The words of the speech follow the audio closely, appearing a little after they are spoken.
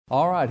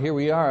All right, here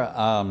we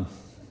are.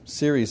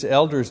 Series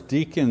Elders,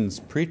 Deacons,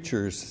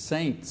 Preachers,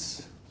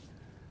 Saints.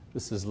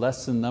 This is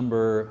lesson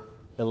number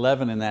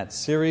 11 in that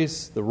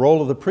series, the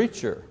role of the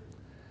preacher.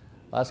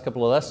 Last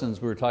couple of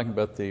lessons we were talking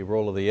about the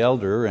role of the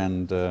elder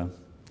and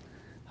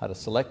how to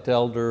select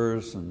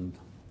elders and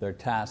their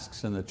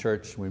tasks in the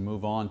church. We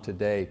move on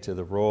today to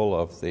the role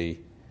of the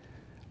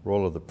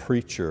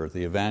preacher,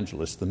 the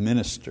evangelist, the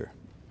minister.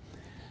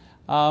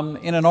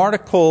 In an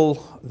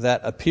article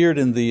that appeared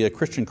in the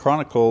Christian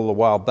Chronicle a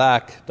while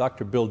back,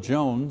 Dr. Bill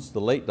Jones,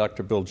 the late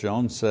Dr. Bill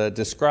Jones,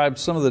 described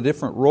some of the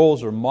different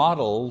roles or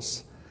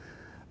models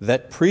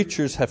that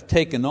preachers have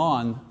taken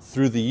on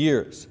through the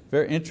years.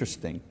 Very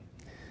interesting.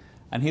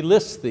 And he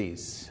lists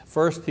these.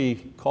 First, he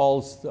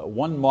calls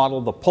one model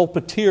the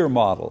pulpiteer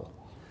model.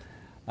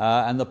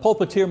 And the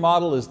pulpiteer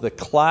model is the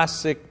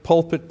classic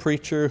pulpit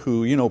preacher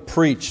who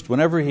preached.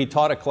 Whenever he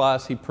taught a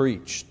class, he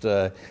preached.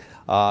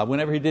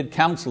 Whenever he did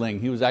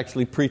counseling, he was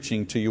actually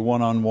preaching to you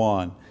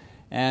one-on-one.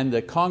 And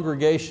the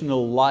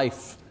congregational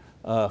life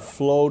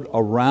flowed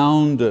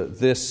around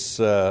this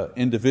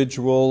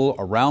individual,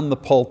 around the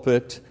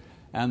pulpit,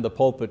 and the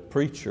pulpit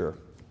preacher,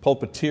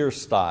 pulpiteer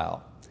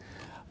style.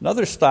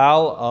 Another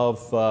style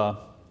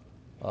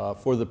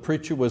for the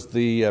preacher was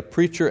the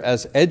preacher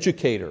as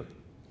educator.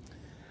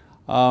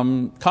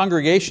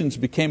 Congregations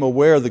became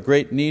aware of the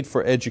great need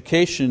for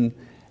education,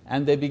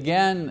 and they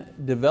began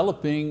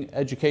developing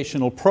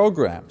educational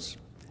programs.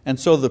 And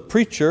so the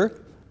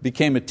preacher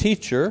became a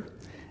teacher,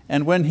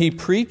 and when he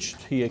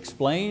preached, he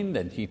explained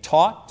and he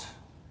taught,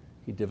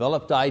 he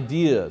developed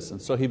ideas,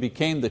 and so he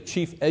became the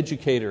chief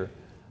educator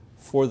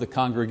for the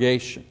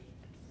congregation.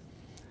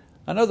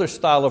 Another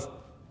style of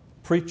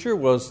preacher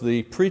was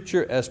the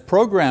preacher as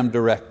program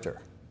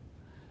director.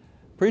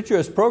 Preacher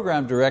as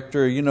program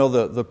director,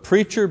 the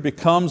preacher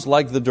becomes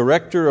like the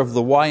director of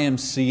the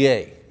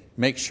YMCA.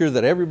 Make sure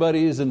that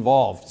everybody is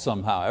involved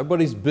somehow.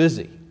 Everybody's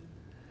busy.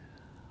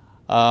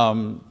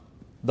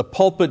 The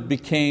pulpit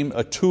became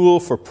a tool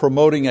for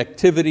promoting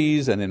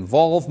activities and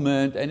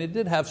involvement, and it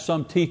did have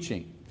some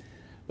teaching.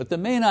 But the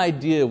main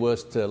idea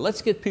was to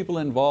let's get people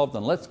involved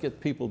and let's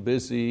get people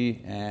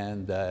busy,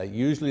 and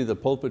usually the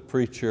pulpit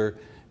preacher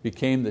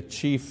became the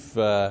chief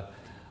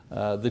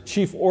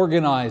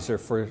organizer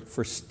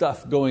for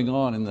stuff going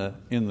on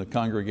in the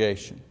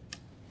congregation.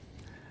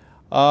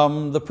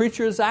 The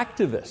preacher is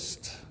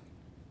activist.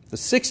 The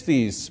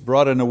 60s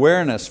brought an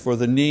awareness for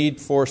the need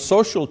for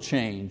social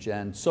change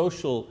and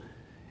social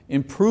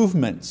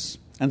improvements.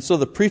 And so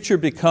the preacher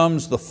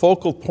becomes the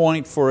focal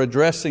point for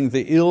addressing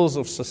the ills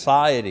of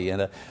society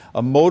and a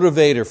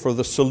motivator for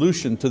the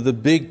solution to the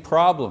big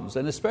problems.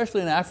 And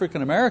especially in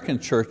African American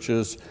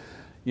churches,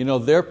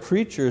 their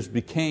preachers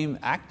became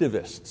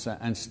activists,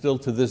 and still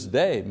to this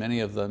day, many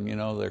of them,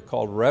 they're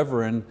called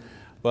reverend,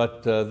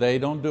 but they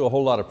don't do a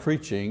whole lot of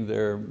preaching.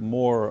 They're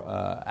more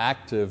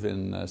active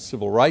in the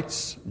civil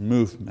rights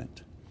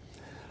movement.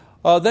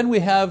 Then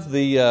we have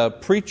the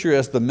preacher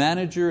as the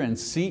manager and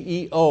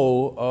CEO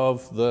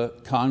of the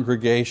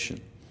congregation.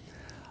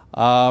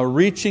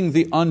 Reaching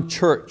the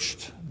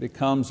unchurched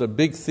becomes a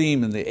big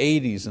theme in the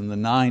 80s and the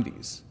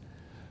 90s.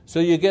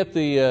 So you get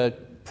the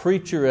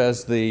preacher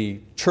as the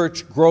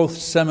church growth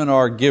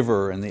seminar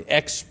giver and the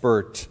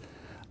expert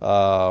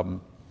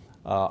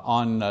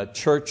on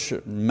church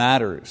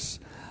matters.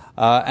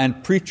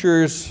 And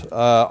preachers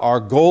are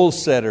goal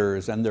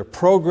setters, and they're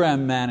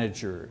program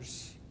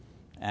managers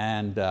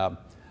and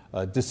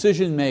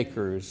decision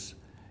makers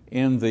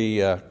in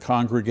the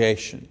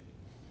congregation.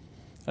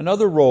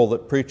 Another role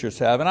that preachers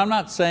have, and I'm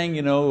not saying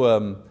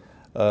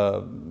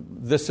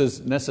this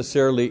is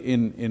necessarily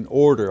in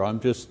order,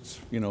 I'm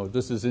just,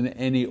 this is in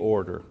any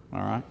order, all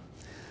right?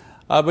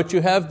 But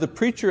you have the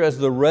preacher as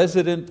the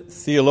resident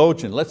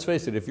theologian. Let's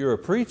face it, if you're a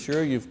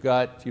preacher, you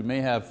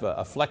may have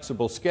a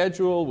flexible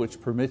schedule which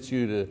permits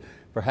you to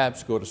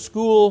perhaps go to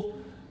school,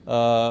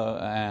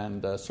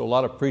 and so a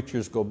lot of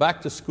preachers go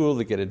back to school,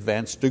 they get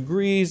advanced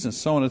degrees and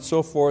so on and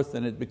so forth,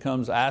 and it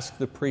becomes ask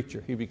the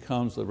preacher. He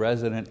becomes the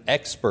resident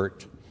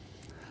expert.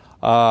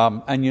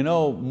 And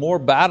more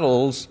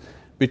battles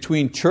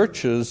between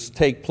churches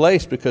take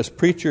place because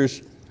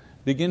preachers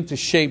begin to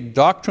shape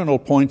doctrinal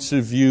points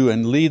of view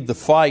and lead the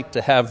fight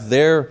to have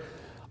their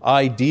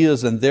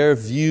ideas and their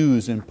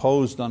views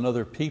imposed on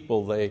other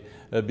people. They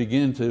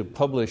begin to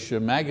publish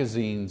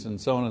magazines and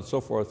so on and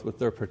so forth with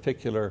their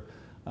particular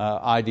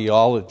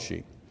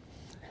ideology.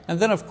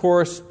 And then of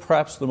course,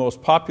 perhaps the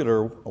most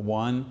popular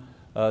one,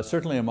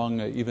 certainly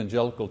among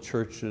evangelical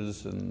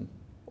churches and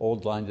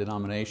old line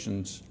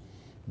denominations,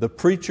 the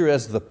preacher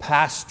as the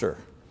pastor.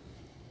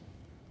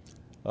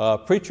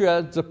 Preacher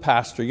as a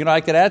pastor. I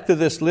could add to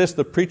this list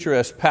the preacher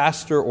as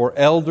pastor or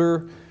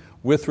elder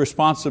with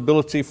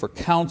responsibility for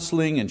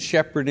counseling and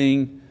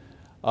shepherding,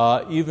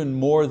 even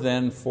more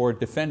than for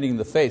defending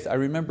the faith. I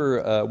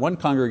remember one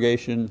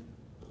congregation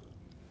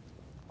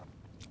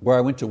where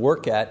I went to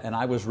work at, and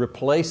I was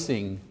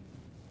replacing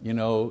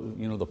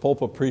the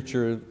pulpit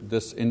preacher.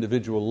 This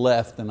individual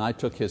left and I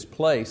took his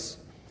place.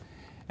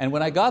 And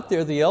when I got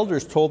there, the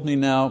elders told me,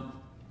 now,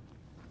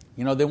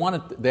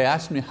 they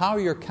asked me, how are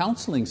your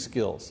counseling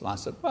skills? And I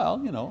said,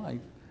 well,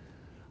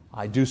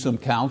 I do some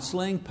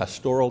counseling,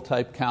 pastoral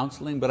type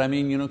counseling, but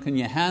can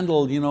you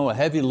handle a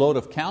heavy load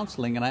of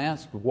counseling? And I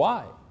asked,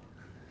 why?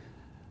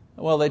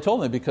 Well, they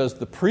told me because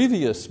the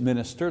previous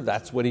minister,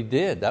 that's what he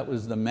did. That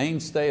was the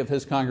mainstay of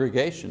his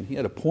congregation. He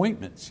had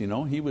appointments, he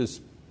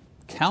was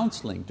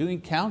counseling,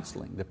 doing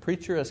counseling. The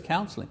preacher has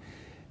counseling.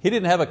 He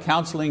didn't have a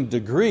counseling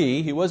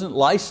degree, he wasn't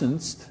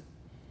licensed.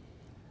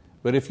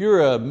 But if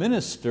you're a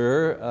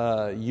minister,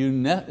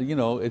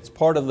 it's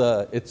part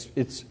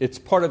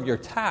of your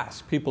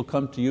task. People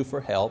come to you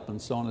for help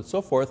and so on and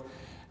so forth.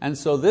 And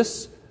so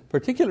this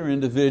particular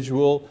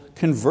individual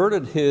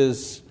converted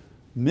his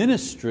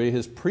ministry,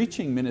 his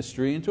preaching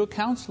ministry, into a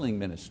counseling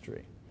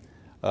ministry.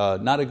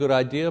 Not a good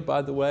idea,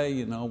 by the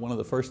way. One of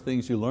the first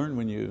things you learn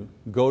when you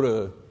go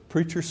to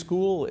preacher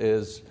school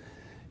is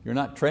you're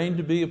not trained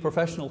to be a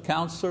professional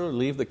counselor.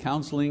 Leave the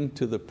counseling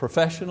to the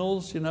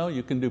professionals.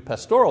 You can do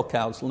pastoral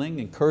counseling,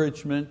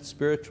 encouragement,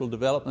 spiritual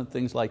development,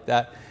 things like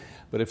that.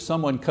 But if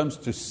someone comes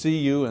to see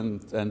you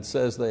and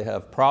says they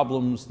have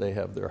problems,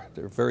 they're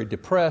very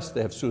depressed,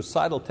 they have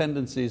suicidal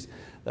tendencies,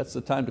 that's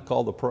the time to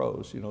call the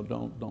pros.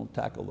 Don't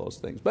tackle those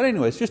things. But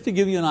anyways, just to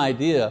give you an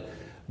idea,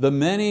 the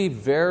many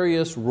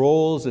various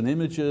roles and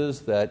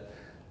images that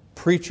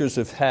preachers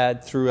have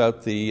had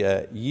throughout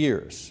the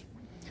years.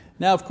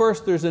 Now, of course,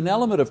 there's an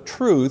element of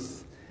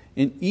truth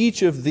in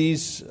each of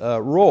these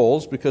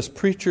roles because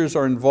preachers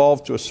are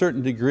involved to a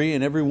certain degree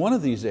in every one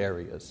of these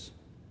areas.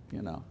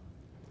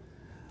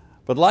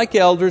 But like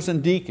elders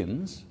and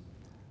deacons,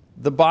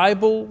 the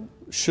Bible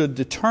should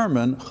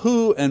determine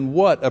who and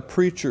what a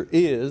preacher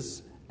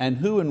is and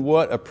who and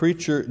what a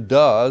preacher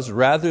does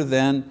rather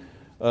than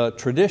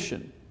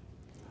tradition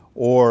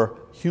or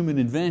human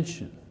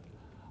invention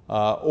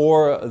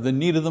or the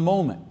need of the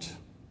moment.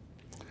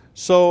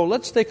 So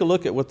let's take a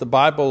look at what the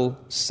Bible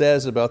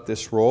says about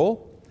this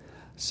role.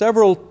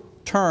 Several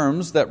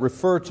terms that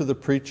refer to the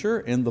preacher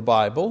in the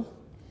Bible.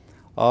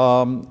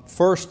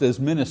 First is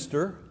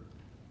minister,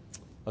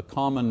 a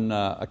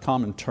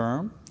common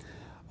term.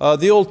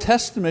 The Old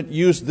Testament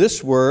used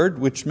this word,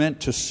 which meant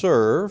to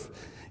serve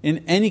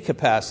in any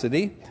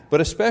capacity, but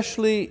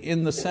especially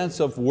in the sense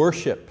of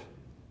worship.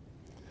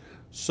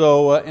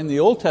 So in the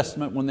Old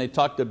Testament, when they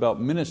talked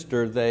about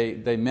minister,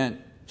 they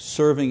meant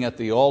serving at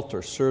the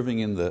altar, serving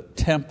in the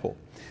temple.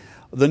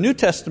 The New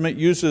Testament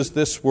uses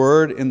this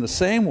word in the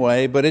same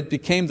way, but it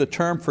became the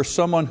term for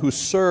someone who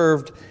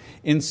served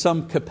in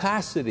some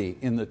capacity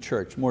in the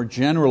church, more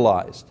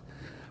generalized.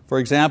 For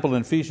example,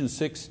 in Ephesians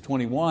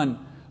 6:21,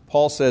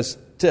 Paul says,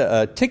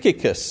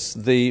 Tychicus,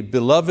 the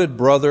beloved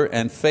brother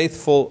and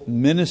faithful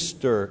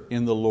minister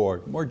in the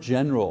Lord, more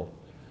general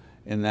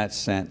in that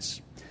sense.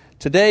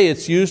 Today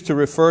it's used to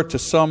refer to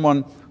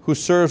someone who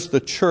serves the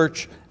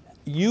church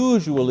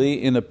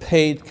usually in a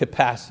paid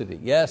capacity.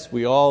 Yes,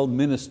 we all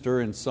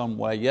minister in some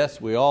way. Yes,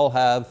 we all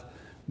have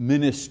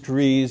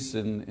ministries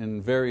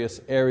in various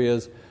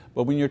areas.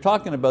 But when you're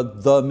talking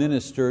about the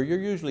minister, you're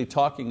usually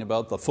talking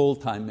about the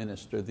full-time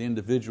minister, the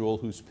individual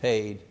who's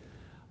paid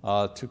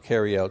to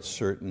carry out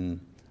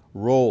certain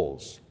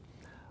roles.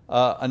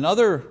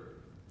 Another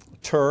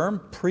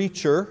term,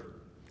 preacher,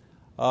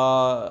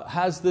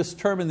 has this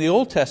term in the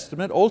Old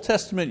Testament. Old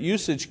Testament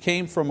usage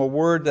came from a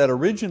word that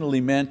originally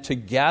meant to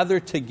gather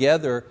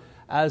together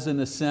as an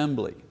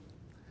assembly.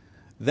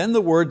 Then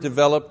the word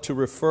developed to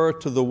refer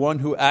to the one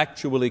who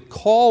actually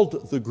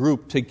called the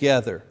group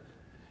together.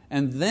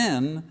 And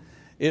then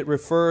it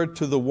referred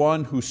to the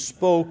one who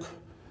spoke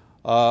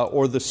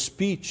or the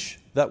speech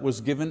that was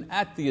given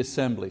at the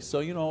assembly. So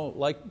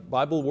like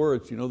Bible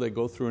words, they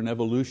go through an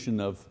evolution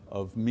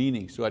of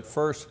meaning. So at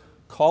first,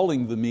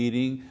 calling the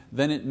meeting,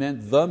 then it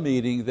meant the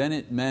meeting, then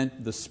it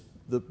meant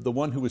the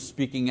one who was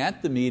speaking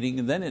at the meeting,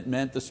 and then it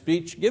meant the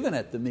speech given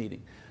at the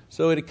meeting.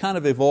 So it kind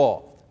of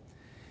evolved.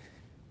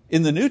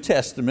 In the New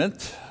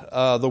Testament,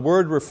 the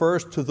word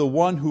refers to the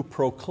one who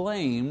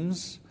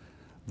proclaims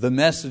the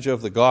message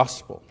of the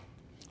gospel.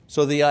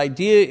 So the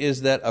idea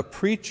is that a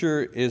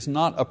preacher is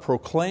not a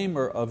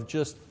proclaimer of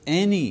just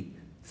any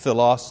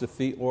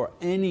philosophy or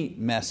any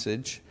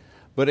message,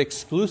 but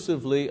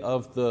exclusively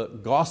of the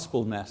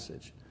gospel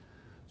message.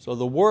 So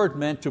the word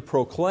meant to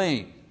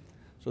proclaim.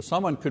 So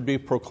someone could be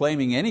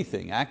proclaiming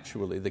anything,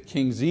 actually, the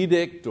king's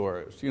edict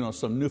or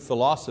some new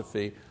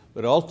philosophy,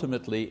 but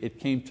ultimately it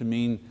came to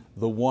mean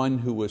the one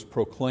who was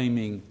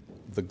proclaiming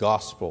the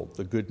gospel,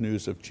 the good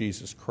news of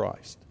Jesus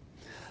Christ.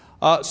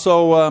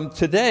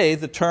 Today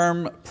the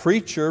term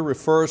preacher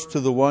refers to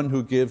the one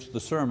who gives the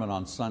sermon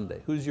on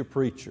Sunday. Who's your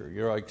preacher?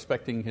 You're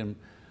expecting him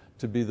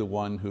to be the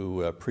one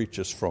who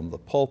preaches from the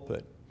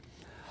pulpit.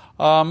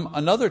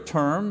 Another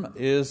term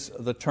is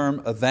the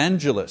term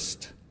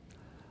evangelist.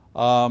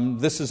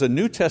 This is a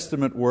New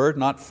Testament word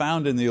not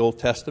found in the Old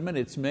Testament.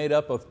 It's made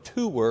up of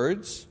two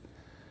words.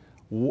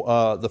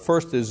 The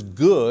first is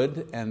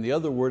good and the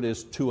other word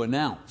is to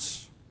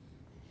announce.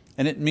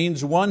 And it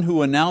means one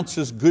who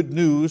announces good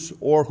news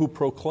or who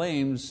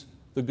proclaims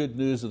the good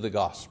news of the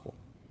gospel.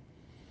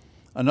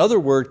 another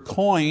word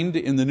coined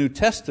in the New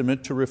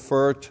Testament to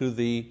refer to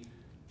the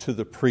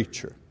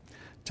preacher.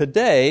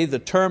 Today, the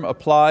term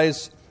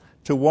applies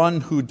to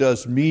one who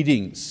does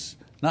meetings,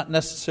 not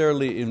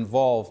necessarily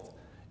involved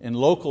in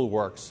local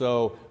work.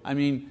 So,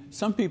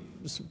 some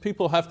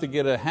people have to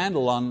get a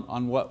handle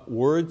on what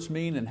words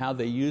mean and how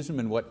they use them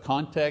in what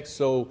context.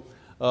 So,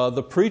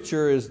 the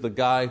preacher is the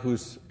guy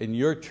who's in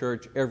your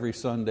church every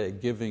Sunday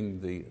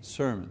giving the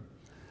sermon.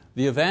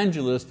 The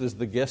evangelist is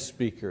the guest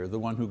speaker, the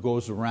one who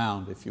goes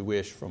around, if you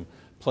wish, from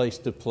place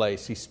to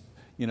place. He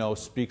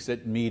speaks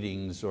at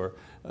meetings or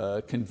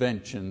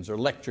conventions or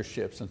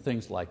lectureships and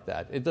things like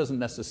that. It doesn't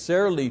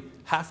necessarily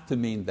have to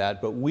mean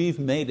that, but we've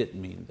made it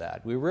mean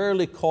that. We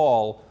rarely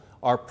call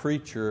our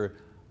preacher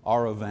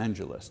our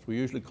evangelist. We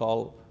usually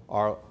call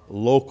our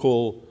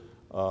local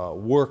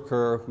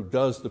worker who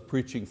does the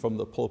preaching from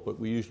the pulpit,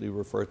 we usually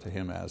refer to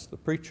him as the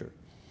preacher.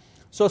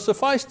 So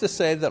suffice to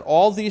say that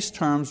all these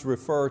terms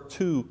refer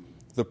to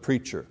the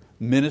preacher.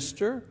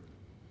 Minister,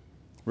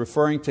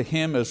 referring to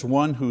him as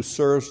one who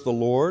serves the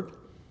Lord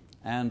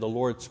and the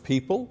Lord's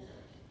people.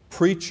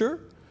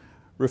 Preacher,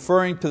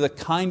 referring to the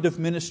kind of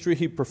ministry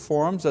he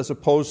performs as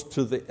opposed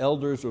to the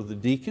elders or the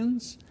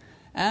deacons.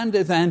 And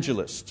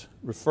evangelist,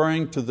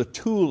 referring to the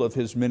tool of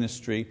his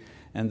ministry,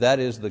 and that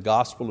is the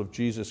gospel of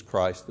Jesus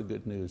Christ, the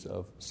good news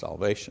of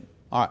salvation.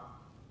 All right.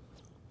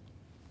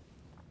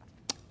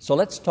 So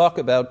let's talk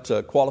about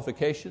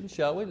qualifications,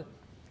 shall we?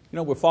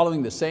 We're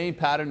following the same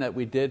pattern that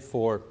we did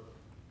for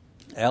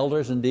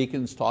elders and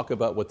deacons, talk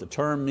about what the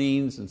term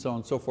means and so on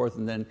and so forth,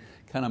 and then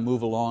kind of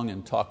move along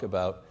and talk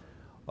about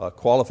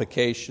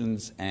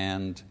qualifications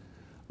and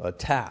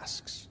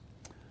tasks.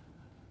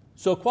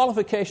 So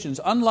qualifications,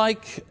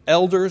 unlike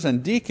elders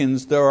and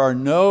deacons, there are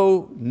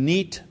no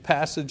neat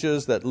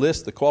passages that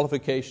list the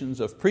qualifications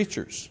of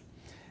preachers.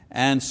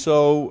 And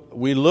so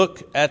we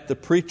look at the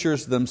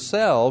preachers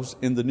themselves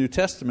in the New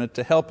Testament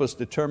to help us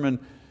determine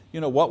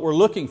what we're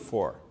looking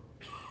for.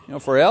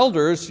 For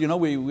elders,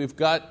 we've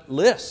got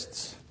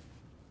lists,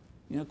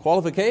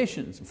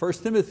 qualifications. 1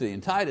 Timothy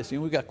and Titus,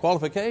 we've got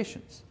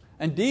qualifications.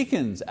 And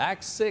deacons,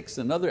 Acts 6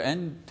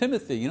 and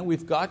Timothy,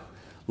 we've got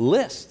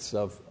lists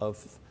of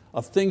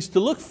things to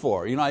look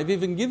for. I've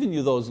even given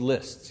you those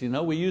lists.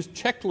 We use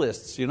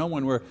checklists.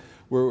 When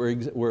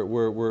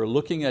we're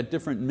looking at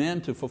different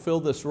men to fulfill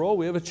this role,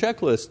 we have a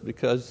checklist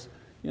because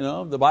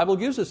the Bible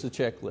gives us a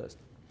checklist.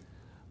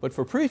 But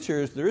for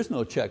preachers, there is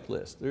no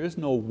checklist. There is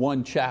no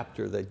one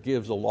chapter that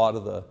gives a lot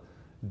of the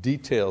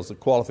details, the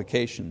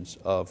qualifications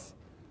of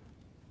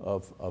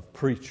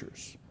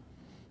preachers.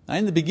 Now,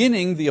 in the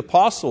beginning, the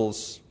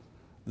apostles,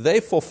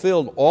 they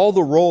fulfilled all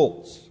the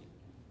roles.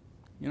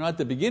 At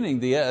the beginning,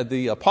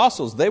 the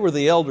apostles, they were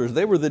the elders,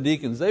 they were the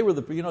deacons, they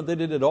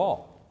did it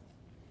all.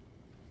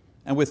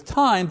 And with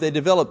time, they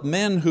developed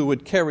men who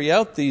would carry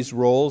out these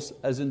roles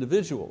as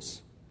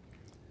individuals.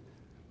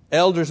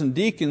 Elders and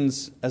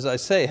deacons, as I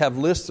say, have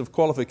lists of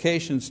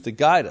qualifications to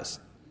guide us.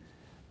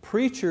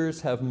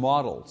 Preachers have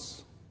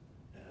models.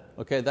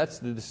 Okay, that's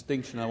the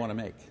distinction I want to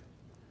make.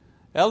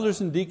 Elders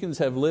and deacons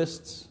have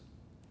lists.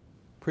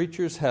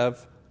 Preachers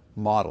have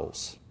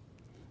models.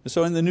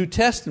 So in the New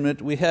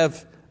Testament, we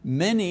have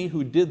many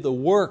who did the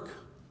work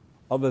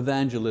of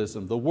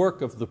evangelism, the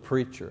work of the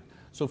preacher.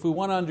 So if we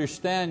want to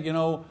understand,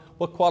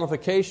 what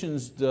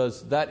qualifications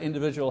does that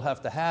individual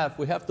have to have,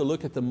 we have to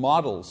look at the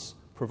models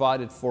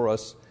provided for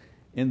us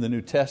in the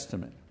New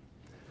Testament.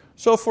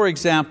 So for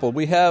example,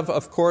 we have,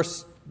 of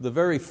course, the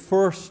very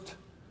first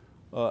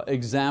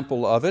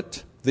example of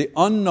it, the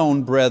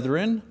unknown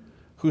brethren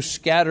who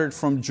scattered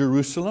from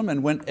Jerusalem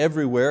and went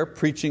everywhere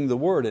preaching the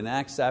word in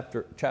Acts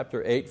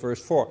chapter 8,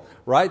 verse 4.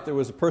 Right? There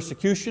was a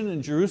persecution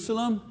in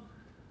Jerusalem,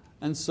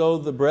 and so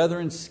the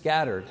brethren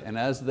scattered. And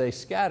as they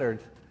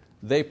scattered,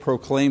 they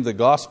proclaimed the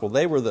gospel.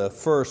 They were the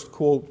first,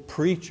 quote,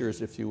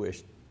 preachers, if you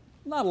wish.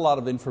 Not a lot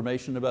of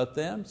information about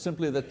them,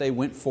 simply that they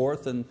went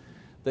forth and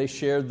they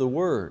shared the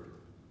word.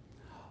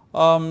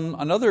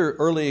 Another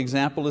early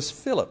example is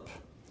Philip.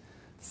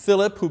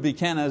 Philip, who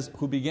began as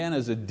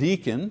a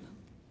deacon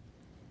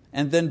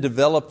and then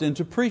developed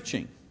into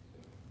preaching.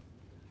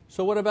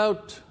 So what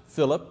about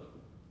Philip?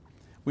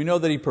 We know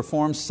that he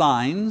performed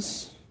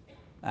signs,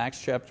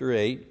 Acts chapter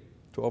 8,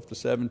 12 to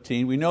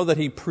 17. We know that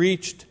he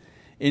preached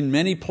in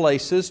many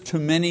places to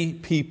many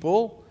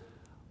people.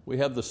 We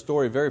have the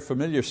story, very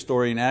familiar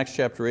story in Acts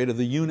chapter 8 of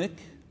the eunuch.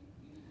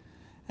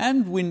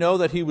 And we know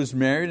that he was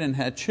married and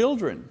had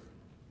children.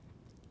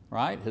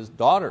 Right? His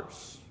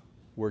daughters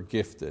were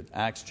gifted,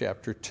 Acts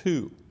chapter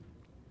 2.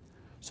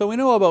 So we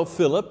know about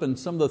Philip and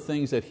some of the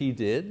things that he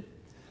did.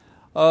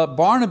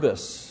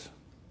 Barnabas,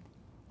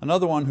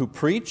 another one who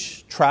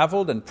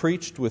traveled and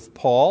preached with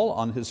Paul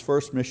on his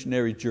first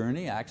missionary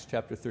journey, Acts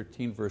chapter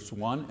 13, verse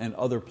 1, and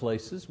other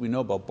places. We know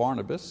about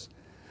Barnabas.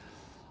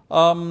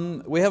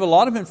 We have a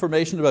lot of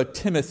information about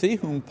Timothy,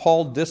 whom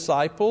Paul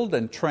discipled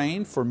and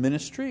trained for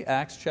ministry,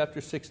 Acts chapter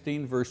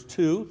 16, verse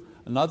 2,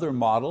 another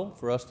model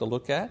for us to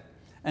look at.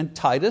 And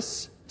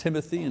Titus,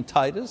 Timothy and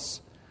Titus,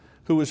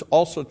 who was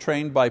also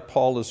trained by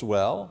Paul as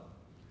well.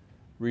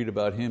 Read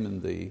about him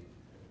in the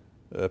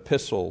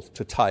epistle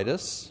to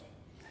Titus.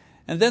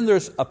 And then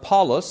there's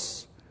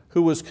Apollos,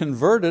 who was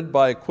converted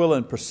by Aquila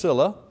and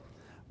Priscilla,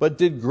 but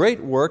did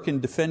great work in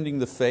defending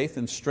the faith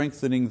and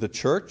strengthening the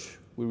church.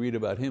 We read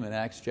about him in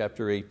Acts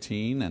chapter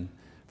 18 and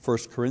 1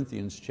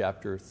 Corinthians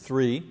chapter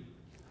 3.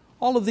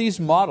 All of these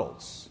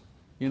models,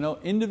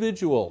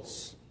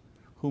 individuals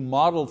who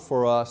modeled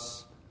for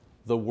us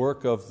the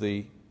work of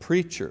the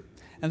preacher.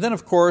 And then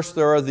of course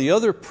there are the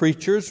other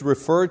preachers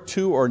referred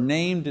to or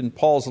named in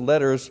Paul's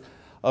letters,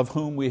 of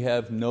whom we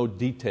have no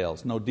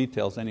details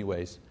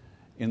anyways,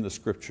 in the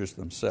Scriptures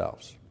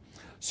themselves.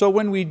 So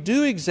when we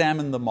do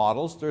examine the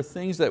models, there are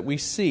things that we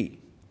see.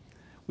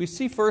 We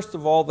see first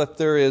of all that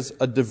there is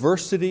a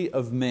diversity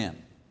of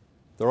men.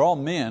 They're all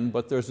men,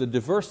 but there's a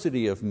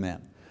diversity of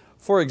men.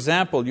 For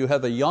example, you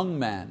have a young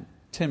man,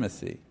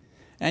 Timothy,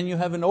 and you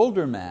have an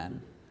older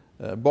man,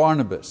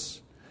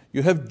 Barnabas.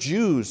 You have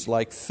Jews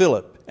like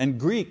Philip and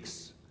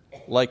Greeks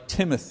like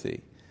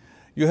Timothy.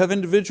 You have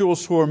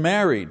individuals who are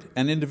married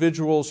and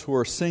individuals who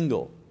are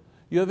single.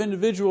 You have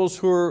individuals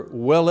who are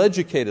well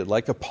educated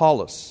like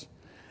Apollos,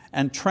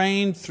 and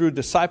trained through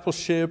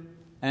discipleship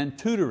and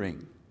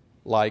tutoring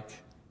like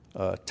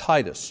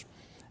Titus.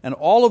 And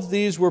all of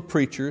these were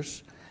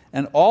preachers,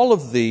 and all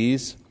of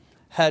these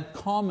had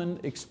common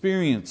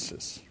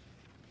experiences.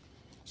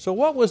 So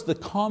what was the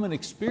common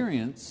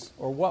experience,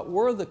 or what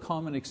were the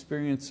common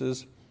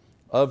experiences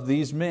of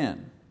these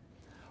men?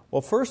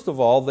 Well, first of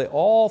all, they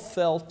all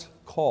felt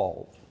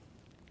called.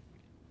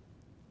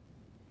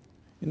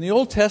 In the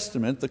Old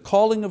Testament, the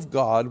calling of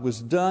God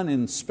was done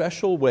in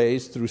special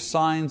ways through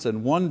signs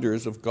and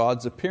wonders of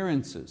God's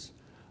appearances.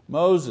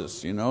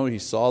 Moses, he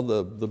saw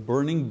the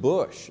burning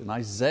bush, and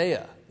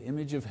Isaiah, the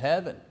image of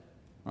heaven.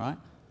 Right?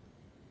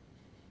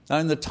 Now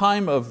in the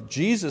time of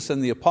Jesus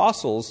and the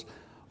apostles,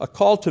 a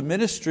call to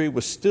ministry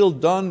was still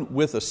done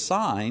with a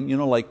sign,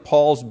 like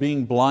Paul's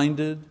being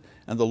blinded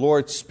and the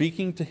Lord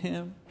speaking to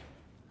him,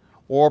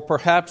 or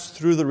perhaps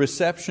through the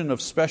reception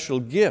of special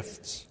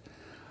gifts.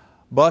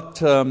 But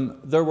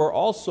there were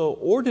also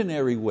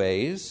ordinary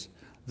ways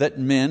that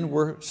men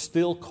were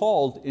still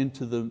called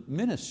into the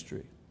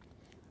ministry.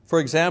 For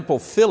example,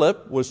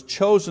 Philip was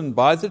chosen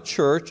by the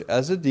church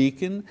as a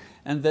deacon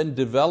and then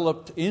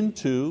developed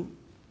into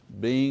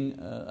being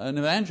an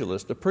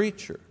evangelist, a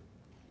preacher.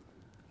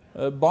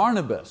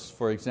 Barnabas,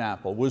 for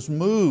example, was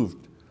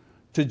moved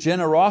to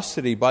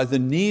generosity by the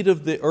need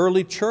of the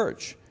early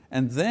church,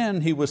 and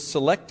then he was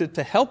selected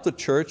to help the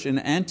church in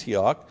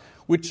Antioch,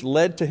 which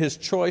led to his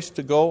choice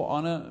to go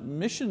on a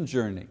mission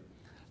journey.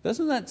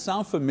 Doesn't that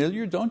sound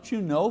familiar? Don't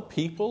you know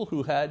people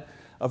who had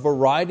a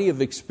variety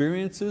of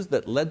experiences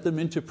that led them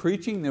into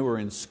preaching? They were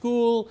in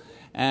school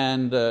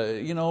and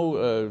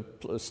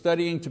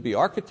studying to be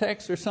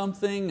architects or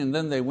something, and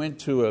then they went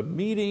to a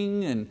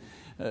meeting, and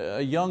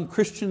a young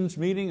Christians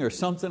meeting or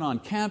something on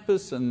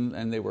campus,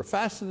 and they were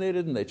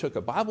fascinated, and they took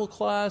a Bible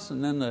class,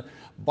 and then the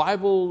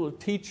Bible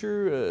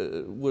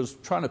teacher was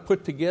trying to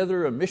put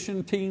together a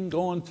mission team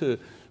going to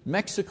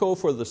Mexico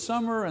for the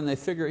summer, and they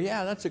figure,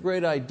 yeah, that's a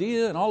great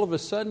idea, and all of a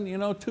sudden,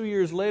 2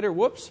 years later,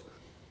 whoops,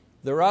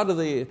 they're out of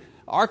the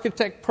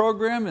architect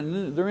program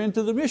and they're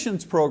into the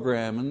missions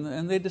program,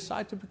 and they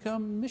decide to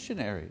become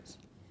missionaries.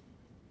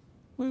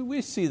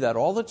 We see that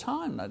all the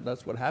time.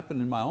 That's what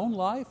happened in my own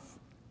life.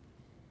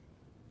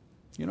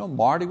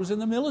 Marty was in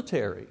the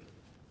military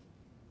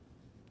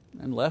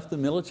and left the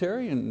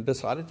military and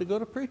decided to go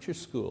to preacher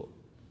school.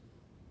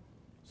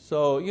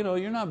 So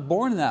you're not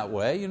born that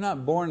way. You're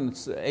not born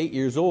 8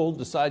 years old,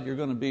 decide you're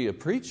going to be a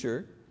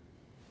preacher.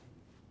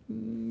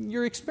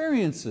 Your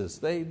experiences,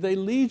 they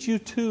lead you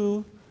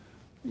to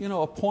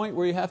a point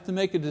where you have to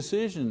make a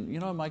decision.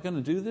 Am I going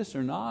to do this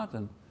or not?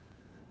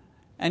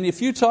 And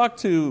if you talk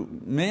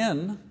to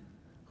men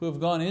who have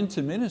gone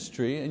into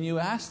ministry and you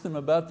ask them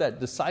about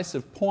that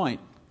decisive point,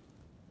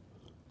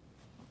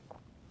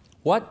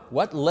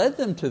 what led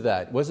them to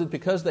that? Was it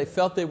because they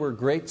felt they were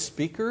great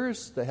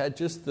speakers? They had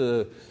just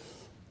the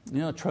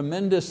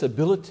tremendous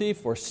ability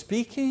for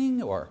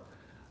speaking, or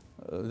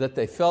that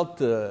they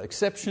felt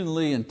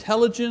exceptionally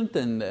intelligent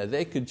and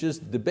they could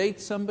just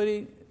debate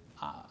somebody?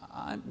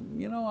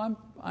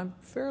 I'm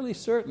fairly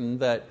certain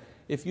that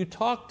if you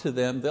talk to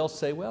them, they'll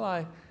say, well,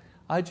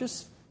 I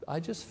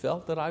just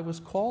felt that I was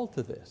called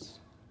to this.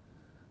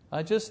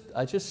 I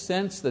just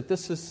sensed that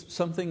this is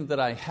something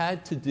that I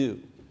had to do.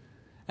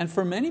 And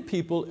for many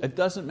people, it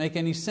doesn't make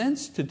any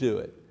sense to do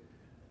it.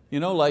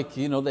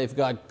 They've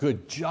got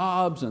good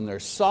jobs and they're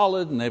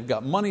solid and they've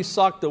got money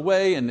socked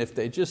away, and if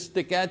they just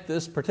stick at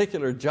this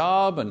particular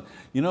job and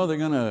they're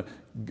going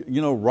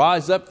to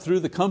rise up through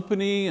the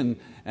company,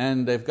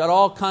 and they've got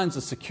all kinds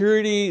of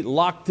security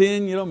locked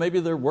in, maybe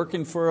they're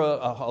working for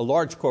a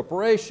large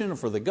corporation or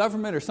for the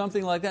government or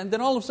something like that, and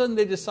then all of a sudden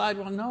they decide,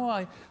 well,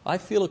 no, I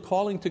feel a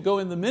calling to go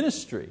in the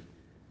ministry.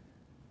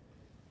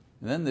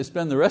 And then they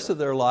spend the rest of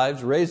their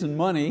lives raising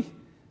money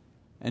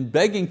and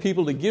begging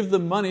people to give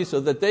them money so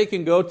that they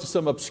can go to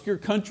some obscure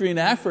country in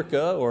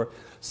Africa or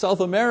South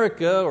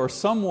America or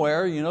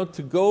somewhere,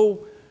 to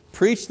go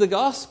preach the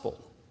gospel.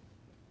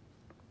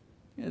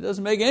 It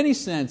doesn't make any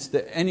sense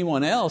to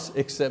anyone else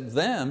except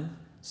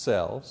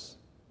themselves.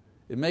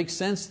 It makes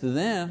sense to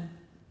them.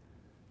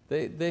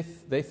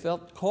 They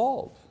felt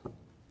called.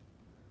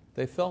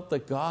 They felt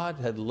that God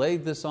had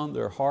laid this on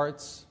their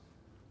hearts.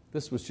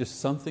 This was just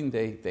something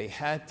they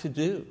had to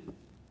do.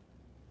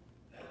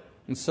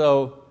 And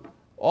so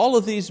all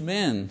of these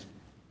men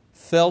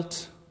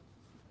felt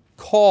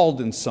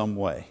called in some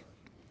way.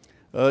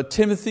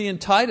 Timothy and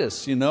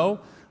Titus,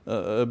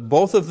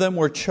 both of them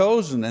were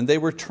chosen and they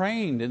were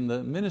trained in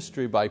the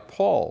ministry by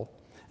Paul.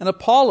 And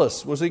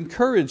Apollos was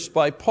encouraged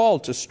by Paul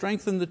to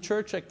strengthen the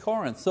church at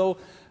Corinth. So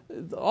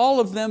all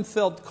of them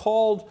felt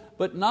called,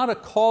 but not a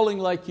calling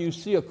like you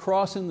see a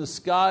cross in the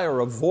sky or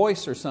a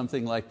voice or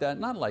something like that.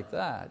 Not like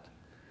that.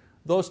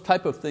 Those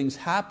type of things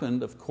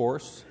happened, of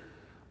course,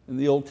 in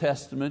the Old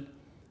Testament.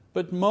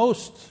 But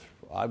most,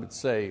 I would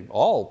say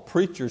all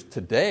preachers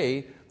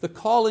today, the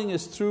calling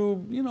is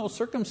through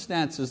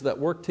circumstances that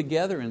work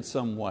together in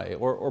some way,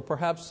 or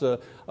perhaps a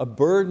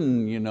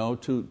burden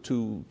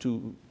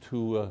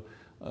to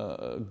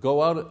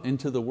go out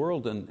into the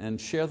world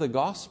and share the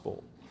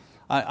gospel.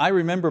 I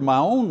remember my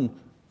own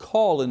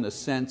call in a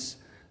sense.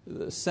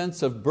 The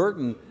sense of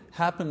burden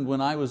happened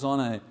when I was on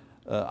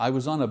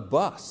a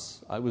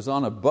bus. I was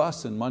on a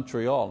bus in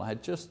Montreal.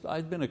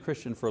 I'd been a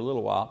Christian for a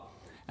little while,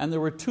 and there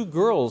were two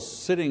girls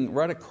sitting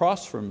right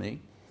across from me.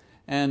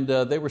 And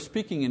they were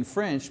speaking in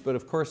French, but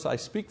of course I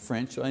speak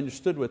French, so I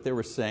understood what they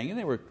were saying, and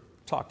they were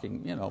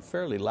talking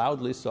fairly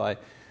loudly, so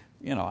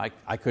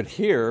I could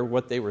hear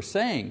what they were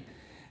saying.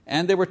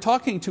 And they were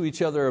talking to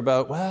each other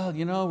about, well,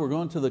 we're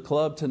going to the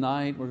club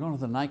tonight, we're going to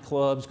the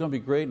nightclub, it's going to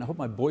be great, and I hope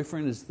my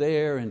boyfriend is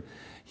there, and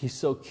he's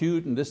so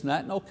cute, and this and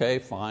that, and okay,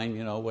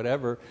 fine,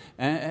 whatever.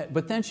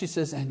 But then she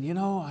says, and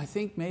I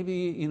think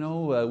maybe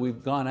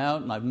we've gone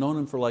out, and I've known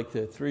him for like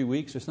 3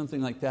 weeks or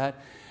something like that,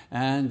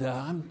 and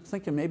I'm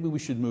thinking maybe we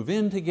should move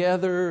in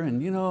together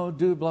and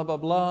do blah, blah,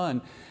 blah.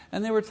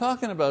 And they were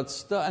talking about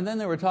stuff, and then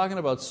they were talking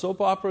about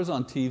soap operas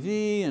on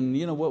TV and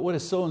what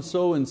is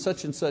so-and-so and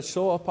such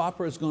soap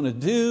opera is going to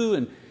do.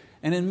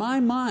 And in my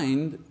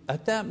mind,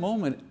 at that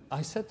moment,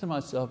 I said to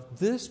myself,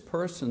 this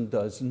person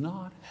does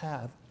not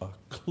have a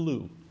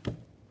clue.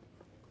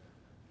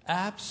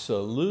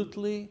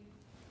 Absolutely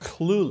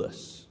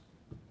clueless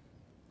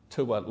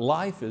to what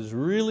life is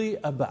really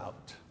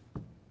about.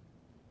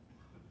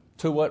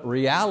 To what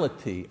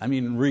reality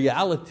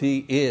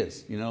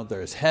is.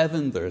 There's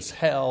heaven, there's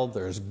hell,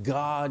 there's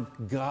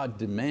God. God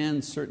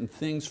demands certain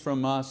things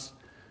from us,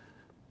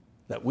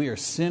 that we are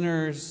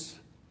sinners,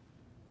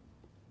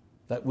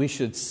 that we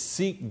should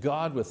seek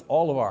God with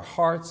all of our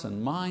hearts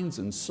and minds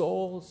and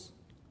souls.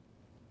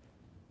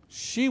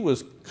 She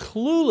was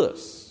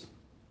clueless.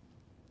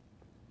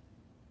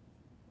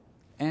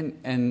 And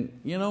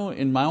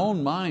in my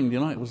own mind,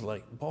 it was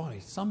like, boy,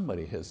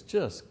 somebody has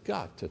just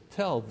got to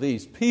tell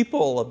these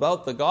people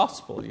about the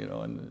gospel,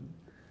 And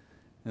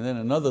then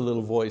another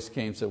little voice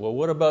came and said, well,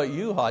 what about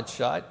you,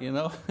 hotshot?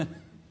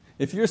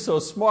 If you're so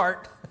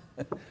smart,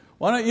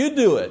 why don't you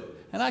do it?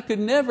 And I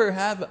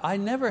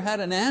never had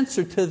an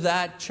answer to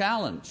that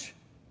challenge.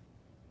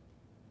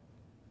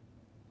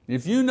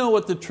 If you know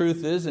what the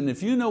truth is, and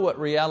if you know what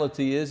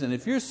reality is, and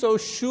if you're so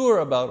sure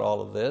about all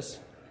of this,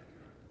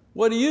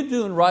 what are you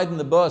doing riding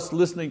the bus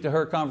listening to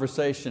her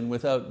conversation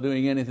without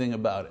doing anything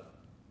about it?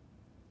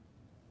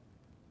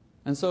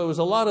 And so it was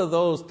a lot of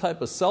those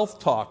type of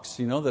self-talks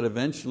that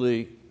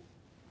eventually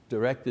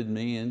directed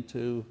me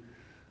into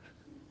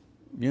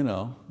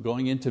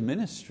going into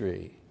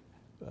ministry,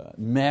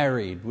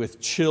 married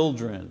with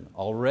children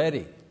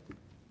already,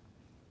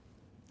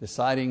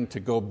 deciding to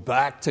go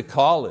back to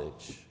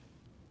college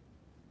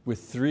with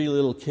 3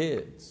 little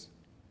kids.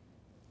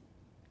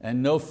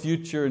 And no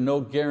future,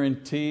 no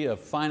guarantee of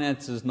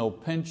finances, no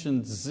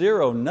pensions,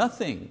 zero,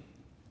 nothing,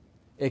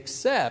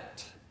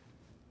 except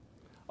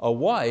a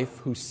wife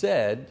who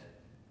said,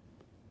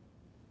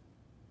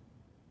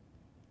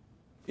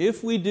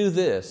 if we do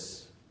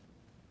this,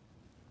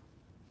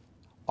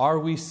 are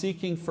we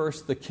seeking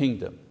first the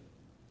kingdom?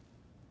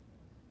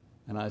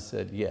 And I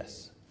said,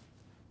 yes.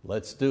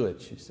 Let's do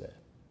it, she said.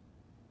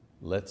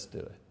 Let's do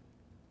it.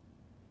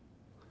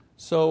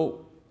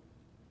 So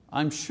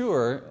I'm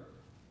sure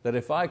that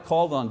if I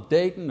called on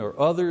Dayton or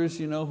others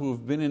who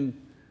have been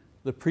in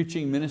the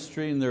preaching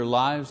ministry in their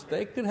lives,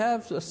 they could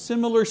have a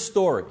similar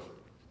story.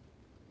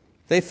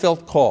 They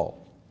felt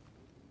called.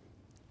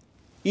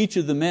 Each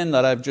of the men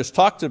that I've just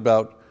talked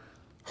about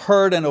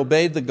heard and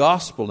obeyed the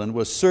gospel and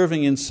was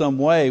serving in some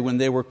way when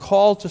they were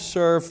called to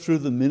serve through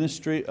the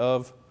ministry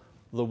of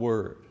the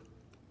word.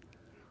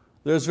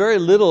 There's very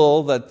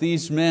little that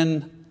these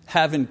men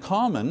have in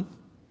common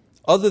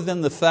other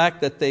than the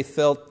fact that they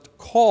felt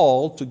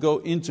called to go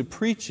into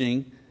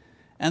preaching,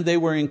 and they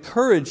were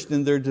encouraged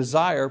in their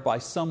desire by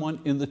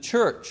someone in the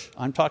church.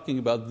 I'm talking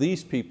about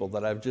these people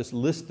that I've just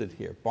listed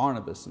here,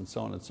 Barnabas and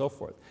so on and so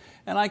forth.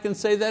 And I can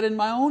say that in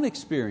my own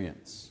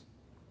experience.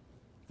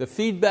 The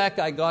feedback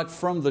I got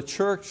from the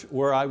church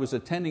where I was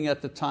attending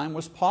at the time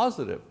was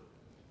positive.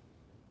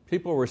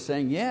 People were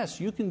saying, yes,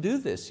 you can do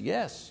this.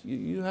 Yes,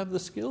 you have the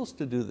skills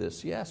to do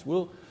this. Yes,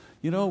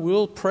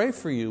 we'll pray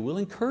for you. We'll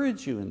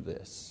encourage you in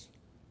this.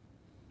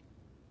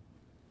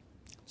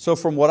 So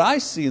from what I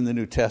see in the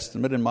New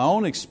Testament, in my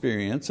own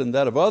experience and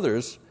that of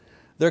others,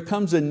 there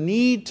comes a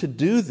need to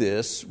do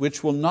this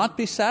which will not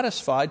be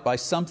satisfied by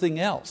something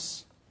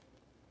else.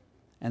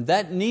 And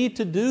that need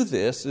to do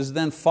this is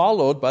then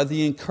followed by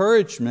the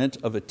encouragement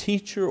of a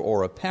teacher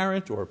or a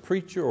parent or a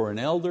preacher or an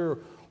elder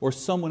or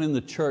someone in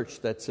the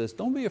church that says,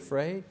 don't be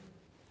afraid.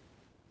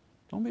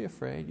 Don't be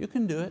afraid. You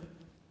can do it.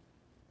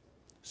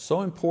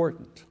 So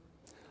important.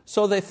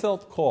 So they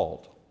felt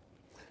called.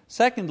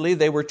 Secondly,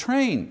 they were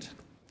trained.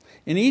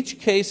 In each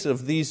case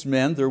of these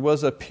men, there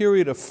was a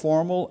period of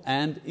formal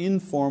and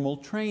informal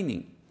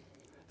training.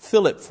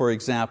 Philip, for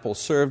example,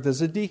 served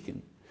as a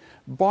deacon.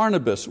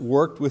 Barnabas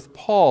worked with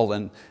Paul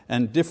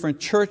and different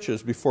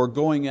churches before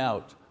going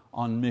out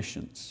on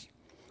missions.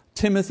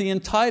 Timothy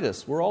and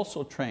Titus were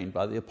also trained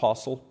by the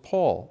Apostle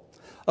Paul.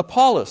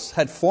 Apollos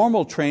had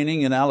formal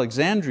training in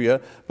Alexandria,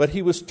 but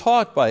he was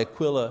taught by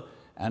Aquila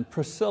and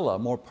Priscilla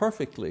more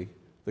perfectly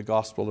the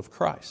gospel of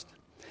Christ.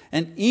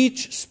 And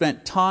each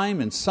spent time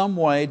in some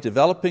way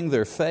developing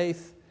their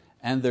faith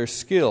and their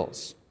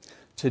skills.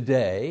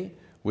 Today,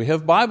 we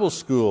have Bible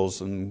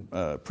schools and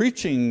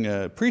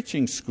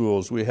preaching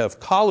schools. We have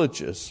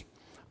colleges.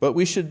 But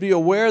we should be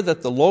aware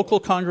that the local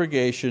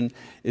congregation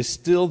is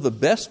still the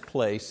best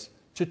place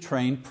to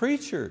train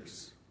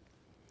preachers.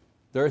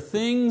 There are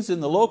things in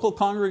the local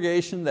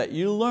congregation that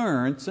you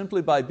learn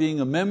simply by being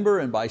a member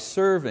and by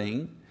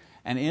serving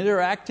and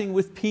interacting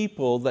with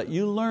people that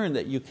you learn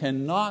that you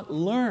cannot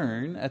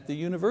learn at the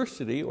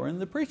university or in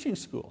the preaching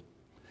school.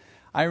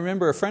 I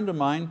remember a friend of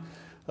mine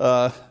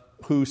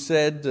who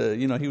said,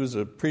 he was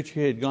a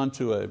preacher, he had gone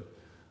to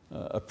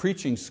a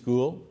preaching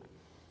school,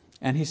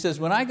 and he says,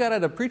 when I got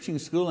out of preaching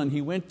school and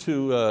he went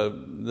to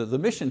the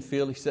mission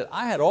field, he said,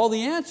 I had all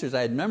the answers.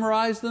 I had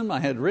memorized them, I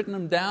had written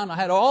them down, I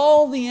had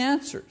all the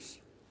answers.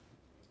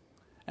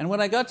 And when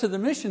I got to the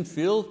mission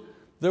field,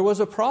 there was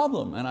a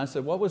problem. And I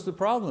said, what was the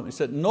problem? He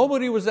said,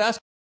 nobody was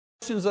asking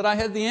questions that I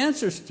had the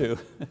answers to.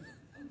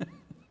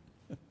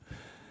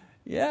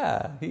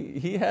 Yeah,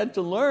 he had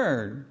to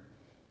learn.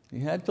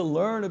 He had to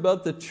learn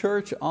about the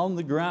church on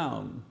the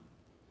ground.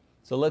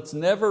 So let's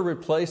never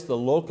replace the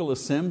local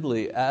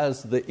assembly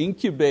as the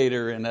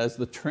incubator and as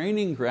the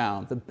training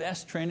ground, the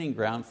best training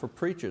ground for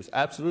preachers.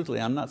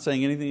 Absolutely, I'm not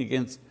saying anything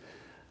against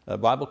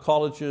Bible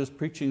colleges,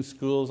 preaching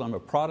schools. I'm a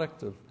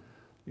product of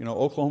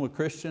Oklahoma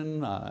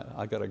Christian.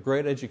 I got a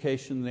great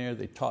education there.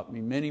 They taught me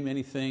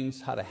many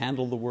things, how to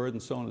handle the word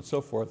and so on and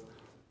so forth.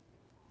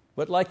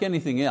 But like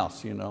anything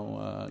else,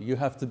 you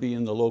have to be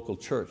in the local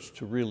church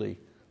to really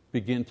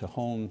begin to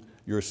hone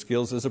your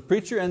skills as a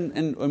preacher.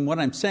 And what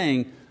I'm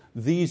saying,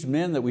 these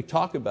men that we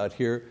talk about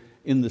here,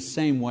 in the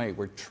same way,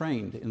 were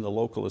trained in the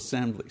local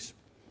assemblies.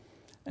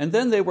 And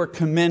then they were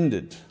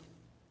commended.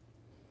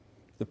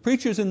 The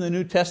preachers in the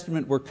New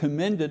Testament were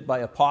commended by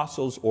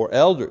apostles or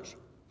elders.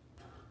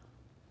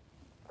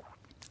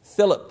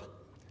 Philip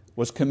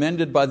was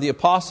commended by the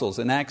apostles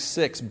in Acts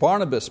 6,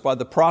 Barnabas by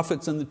the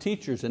prophets and the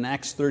teachers in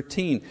Acts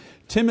 13,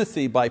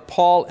 Timothy by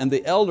Paul and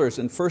the elders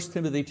in 1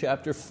 Timothy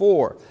chapter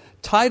 4,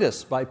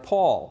 Titus by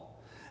Paul.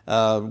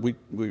 We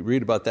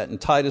read about that in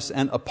Titus,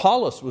 and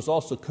Apollos was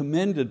also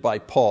commended by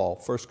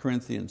Paul, 1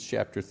 Corinthians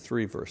chapter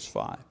 3, verse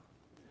 5.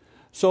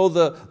 So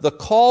the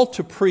call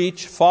to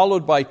preach,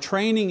 followed by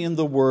training in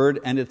the word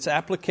and its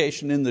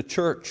application in the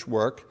church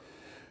work,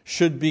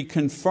 should be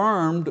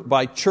confirmed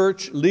by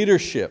church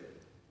leadership.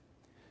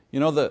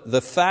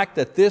 The fact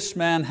that this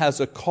man has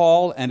a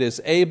call and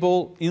is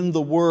able in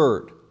the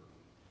word,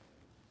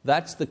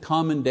 that's the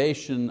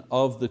commendation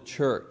of the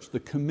church,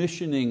 the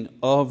commissioning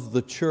of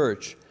the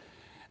church.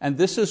 And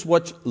this is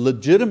what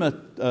legitimizes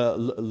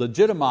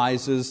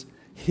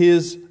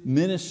his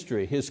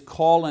ministry, his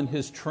call and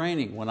his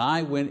training. When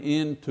I went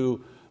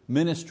into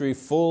ministry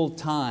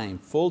full-time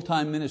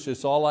ministry,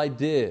 it's all I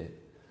did.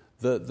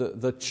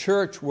 The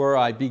church where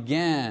I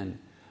began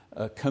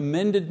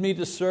commended me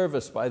to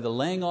service by the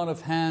laying on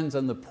of hands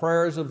and the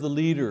prayers of the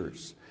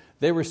leaders.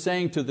 They were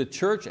saying to the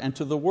church and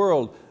to the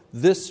world,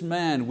 this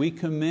man, we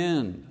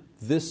commend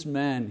this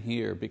man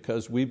here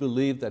because we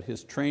believe that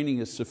his training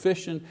is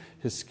sufficient,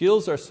 his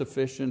skills are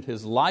sufficient,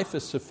 his life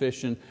is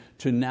sufficient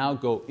to now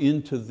go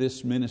into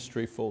this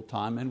ministry full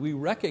time, and we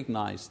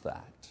recognize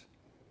that.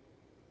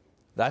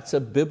 That's a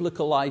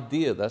biblical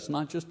idea. That's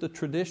not just a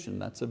tradition.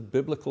 That's a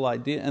biblical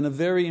idea and a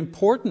very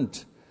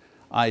important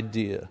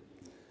idea.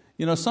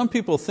 Some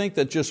people think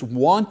that just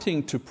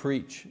wanting to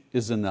preach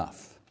is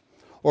enough,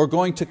 or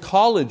going to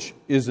college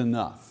is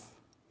enough,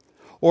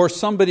 or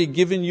somebody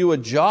giving you a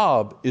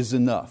job is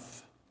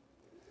enough.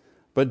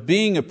 But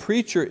being a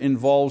preacher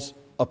involves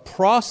a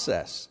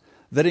process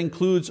that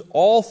includes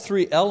all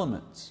three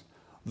elements: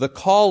 the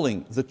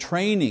calling, the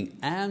training,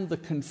 and the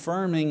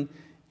confirming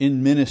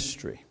in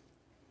ministry.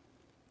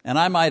 And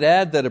I might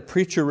add that a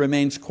preacher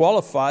remains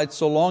qualified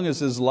so long as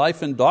his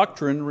life and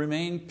doctrine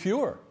remain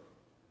pure.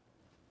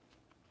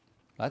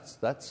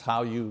 That's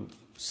how you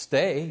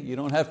stay. You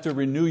don't have to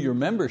renew your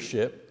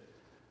membership,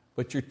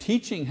 but your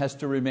teaching has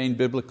to remain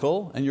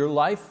biblical and your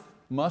life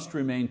must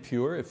remain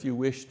pure if you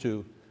wish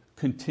to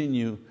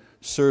continue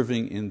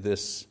serving in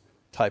this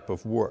type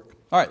of work.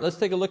 All right, let's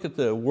take a look at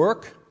the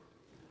work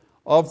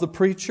of the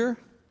preacher.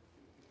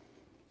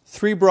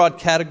 3 broad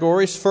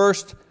categories.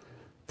 First,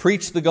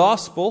 preach the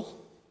gospel.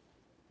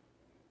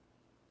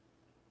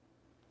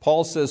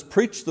 Paul says,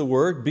 preach the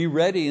word, be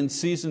ready in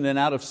season and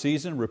out of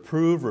season,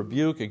 reprove,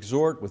 rebuke,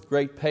 exhort with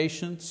great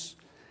patience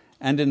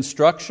and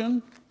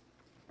instruction.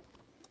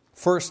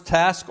 First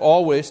task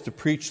always to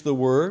preach the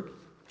word.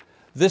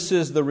 This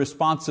is the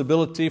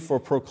responsibility for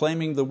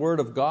proclaiming the word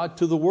of God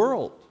to the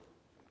world.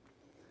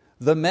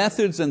 The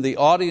methods and the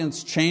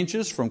audience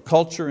changes from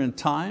culture and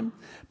time,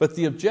 but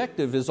the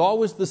objective is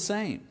always the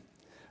same.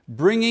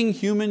 Bringing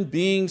human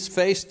beings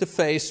face to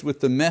face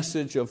with the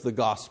message of the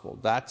gospel.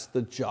 That's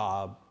the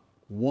job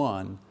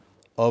one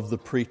of the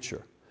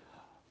preacher.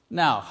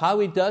 Now, how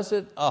he does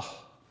it?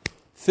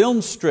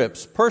 Film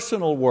strips,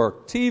 personal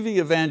work, TV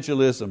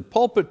evangelism,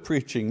 pulpit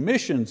preaching,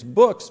 missions,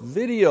 books,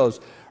 videos,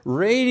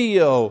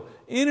 radio,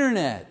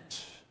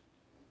 internet.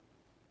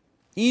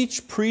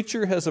 Each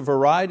preacher has a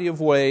variety of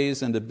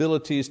ways and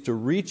abilities to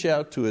reach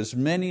out to as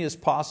many as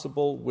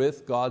possible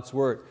with God's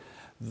word.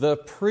 The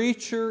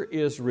preacher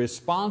is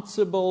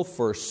responsible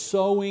for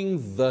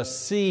sowing the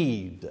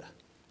seed.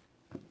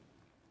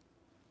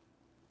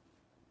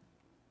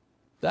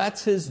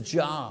 That's his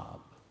job.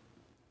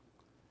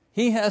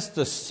 He has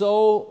to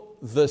sow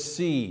the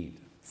seed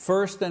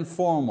first and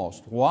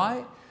foremost.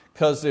 Why?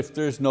 Because if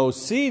there's no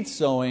seed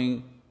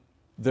sowing,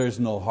 there's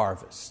no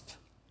harvest.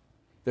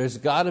 There's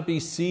got to be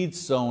seed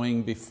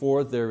sowing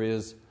before there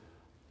is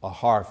a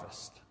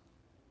harvest.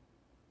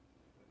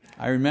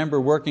 I remember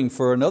working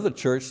for another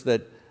church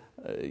that,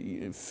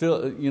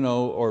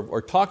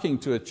 or talking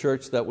to a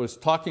church that was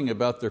talking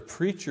about their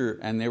preacher,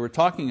 and they were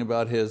talking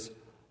about his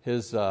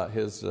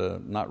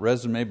not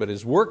resume, but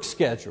his work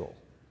schedule.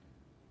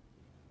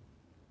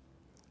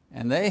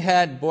 And they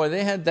had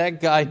that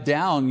guy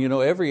down,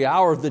 every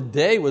hour of the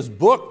day was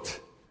booked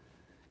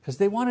because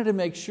they wanted to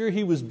make sure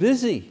he was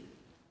busy,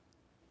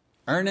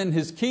 earning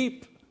his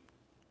keep.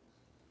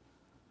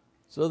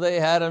 So they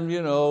had him,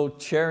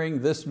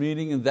 chairing this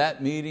meeting and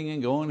that meeting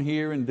and going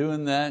here and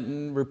doing that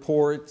and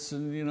reports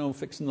and,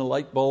 fixing the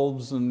light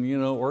bulbs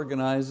and,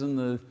 organizing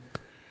the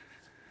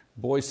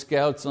Boy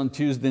Scouts on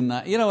Tuesday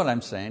night. You know what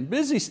I'm saying?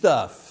 Busy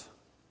stuff.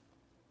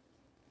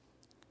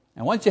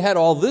 And once you had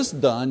all this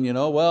done,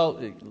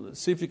 let's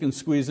see if you can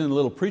squeeze in a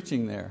little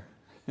preaching there.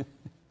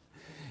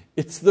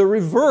 It's the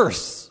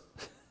reverse.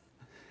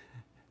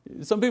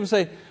 Some people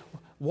say,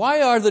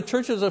 why are the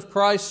churches of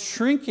Christ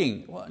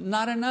shrinking? Well,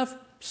 not enough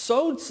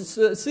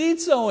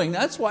seed sowing.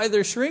 That's why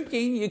they're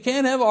shrinking. You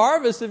can't have a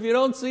harvest if you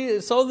don't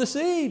sow the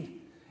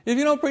seed. If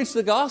you don't preach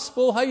the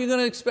gospel, how are you going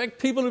to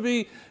expect people to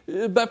be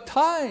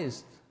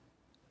baptized?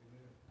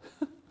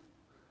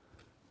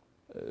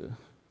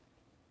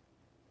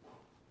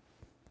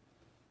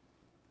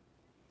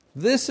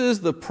 This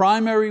is the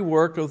primary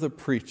work of the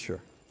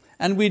preacher.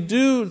 And we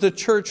do the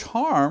church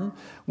harm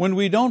when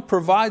we don't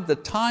provide the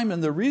time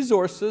and the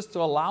resources to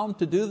allow them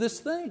to do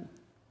this thing.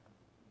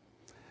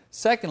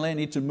 Secondly, I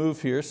need to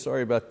move here,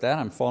 sorry about that,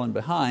 I'm falling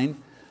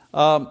behind.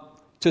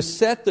 To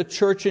set the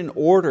church in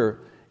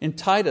order. In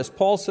Titus,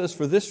 Paul says,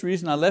 for this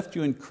reason I left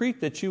you in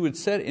Crete, that you would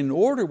set in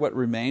order what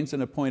remains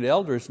and appoint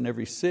elders in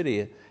every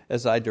city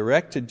as I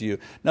directed you.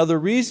 Now the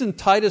reason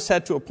Titus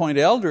had to appoint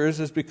elders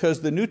is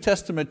because the New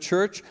Testament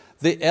church,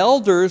 the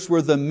elders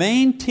were the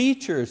main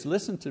teachers.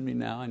 Listen to me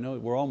now, I know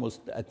we're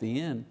almost at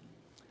the end.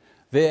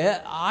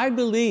 I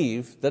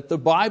believe that the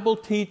Bible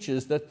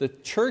teaches that the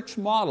church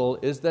model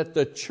is that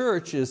the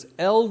church is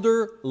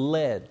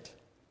elder-led.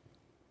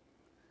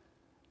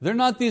 They're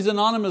not these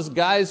anonymous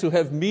guys who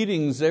have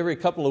meetings every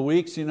couple of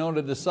weeks,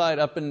 to decide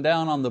up and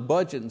down on the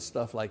budget and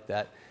stuff like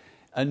that.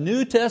 A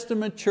New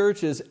Testament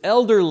church is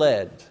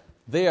elder-led.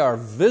 They are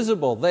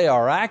visible, they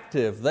are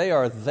active, they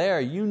are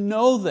there, you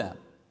know them.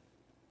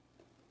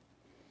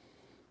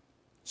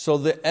 So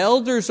the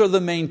elders are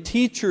the main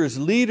teachers,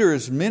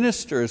 leaders,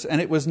 ministers, and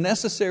it was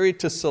necessary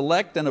to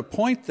select and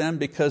appoint them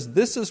because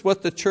this is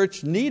what the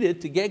church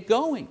needed to get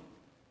going.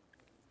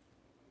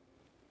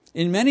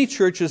 In many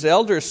churches,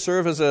 elders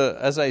serve as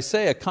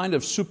a kind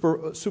of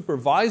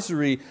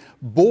supervisory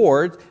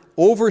board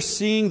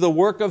overseeing the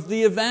work of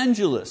the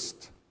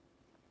evangelist.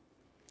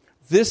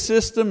 This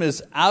system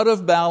is out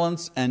of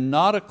balance and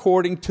not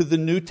according to the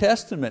New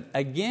Testament.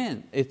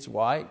 Again, it's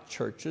why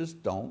churches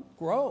don't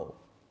grow.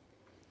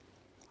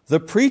 The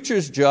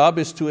preacher's job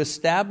is to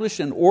establish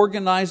and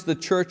organize the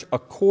church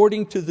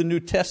according to the New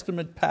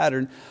Testament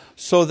pattern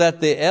so that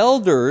the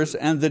elders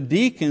and the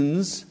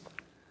deacons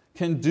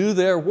can do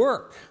their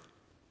work.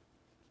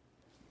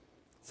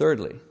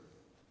 Thirdly,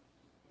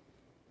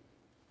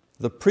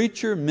 the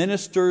preacher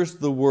ministers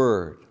the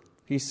word.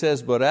 He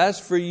says, but as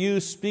for you,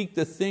 speak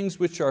the things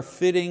which are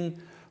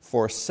fitting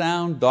for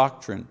sound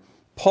doctrine.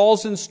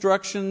 Paul's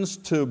instructions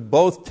to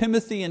both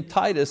Timothy and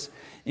Titus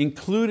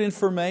include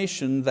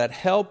information that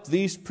help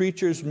these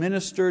preachers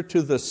minister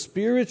to the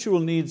spiritual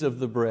needs of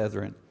the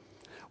brethren,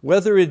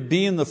 whether it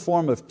be in the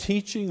form of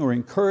teaching or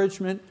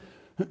encouragement,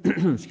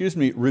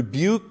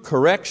 rebuke,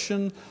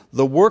 correction.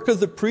 The work of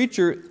the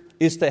preacher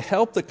is to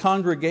help the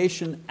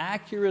congregation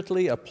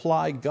accurately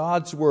apply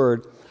God's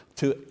word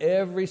to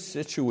every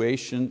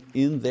situation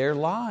in their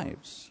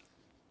lives.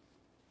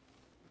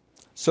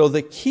 So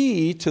the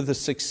key to the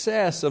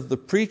success of the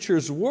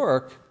preacher's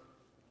work,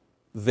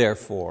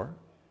 therefore,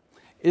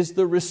 is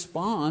the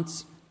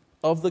response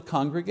of the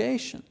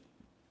congregation.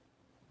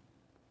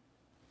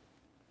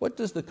 What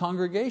does the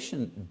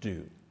congregation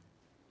do?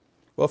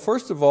 Well,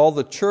 first of all,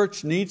 the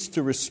church needs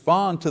to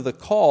respond to the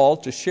call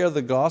to share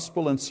the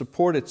gospel and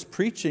support its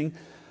preaching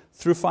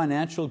through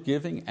financial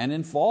giving and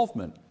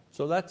involvement.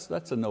 So that's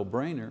a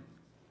no-brainer.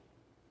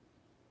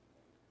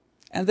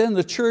 And then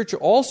the church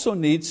also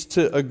needs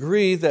to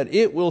agree that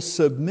it will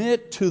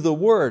submit to the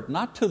word,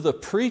 not to the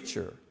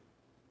preacher.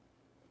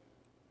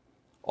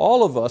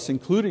 All of us,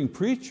 including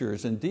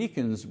preachers and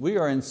deacons, we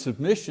are in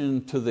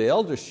submission to the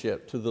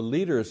eldership, to the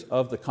leaders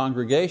of the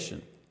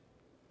congregation.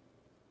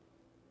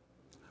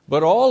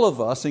 But all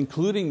of us,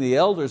 including the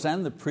elders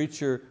and the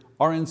preacher,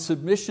 are in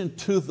submission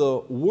to the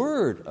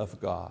Word of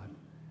God.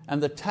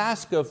 And the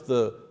task of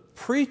the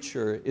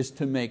preacher is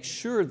to make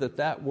sure that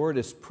that word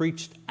is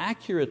preached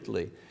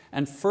accurately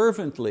and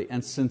fervently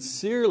and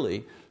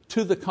sincerely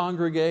to the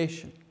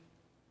congregation.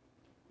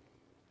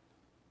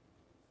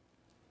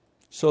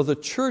 So the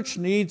church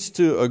needs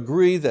to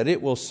agree that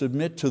it will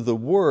submit to the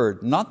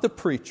word, not the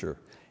preacher,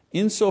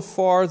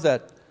 insofar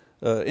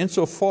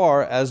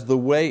as the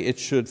way it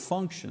should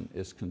function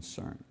is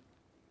concerned.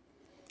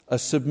 A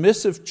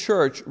submissive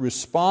church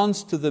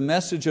responds to the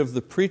message of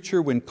the preacher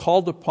when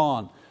called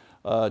upon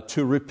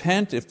to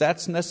repent if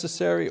that's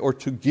necessary, or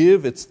to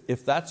give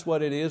if that's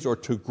what it is, or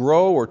to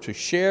grow, or to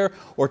share,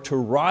 or to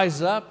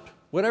rise up,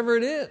 whatever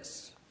it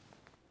is.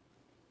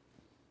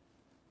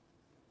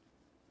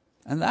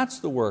 And that's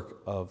the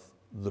work of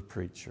the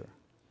preacher.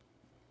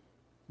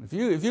 If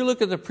you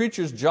look at the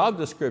preacher's job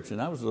description,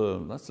 that's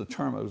the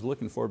term I was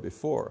looking for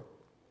before.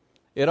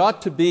 It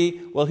ought to be,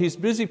 well, he's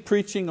busy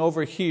preaching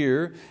over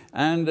here,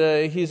 and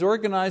he's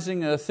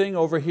organizing a thing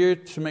over here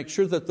to make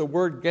sure that the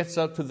word gets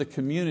out to the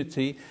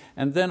community,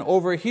 and then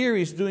over here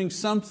he's doing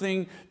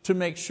something to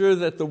make sure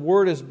that the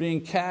word is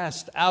being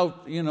cast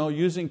out,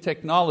 using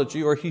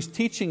technology, or he's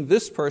teaching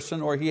this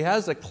person, or he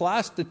has a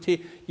class to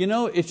teach.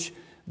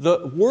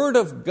 The word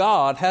of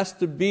God has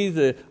to be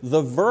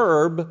the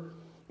verb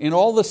in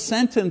all the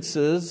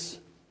sentences,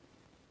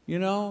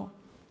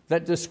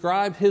 that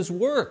describe His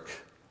work.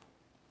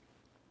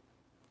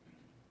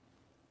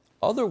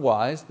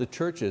 Otherwise, the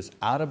church is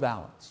out of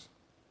balance.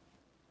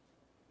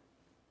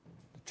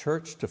 The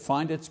church, to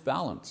find its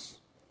balance,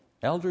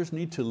 elders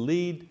need to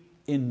lead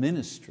in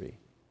ministry.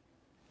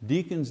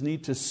 Deacons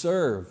need to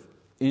serve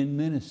in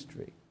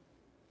ministry.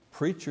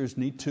 Preachers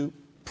need to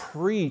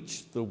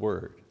preach the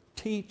word,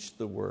 teach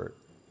the word,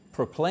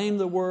 proclaim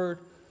the word,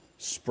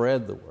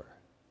 spread the word.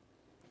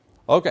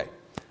 Okay,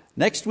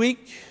 next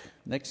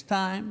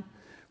time,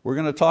 we're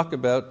going to talk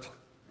about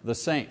the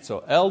saints.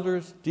 So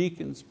elders,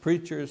 deacons,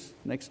 preachers,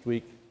 next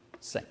week,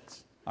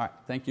 saints. All right,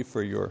 thank you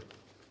for your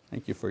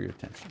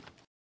attention.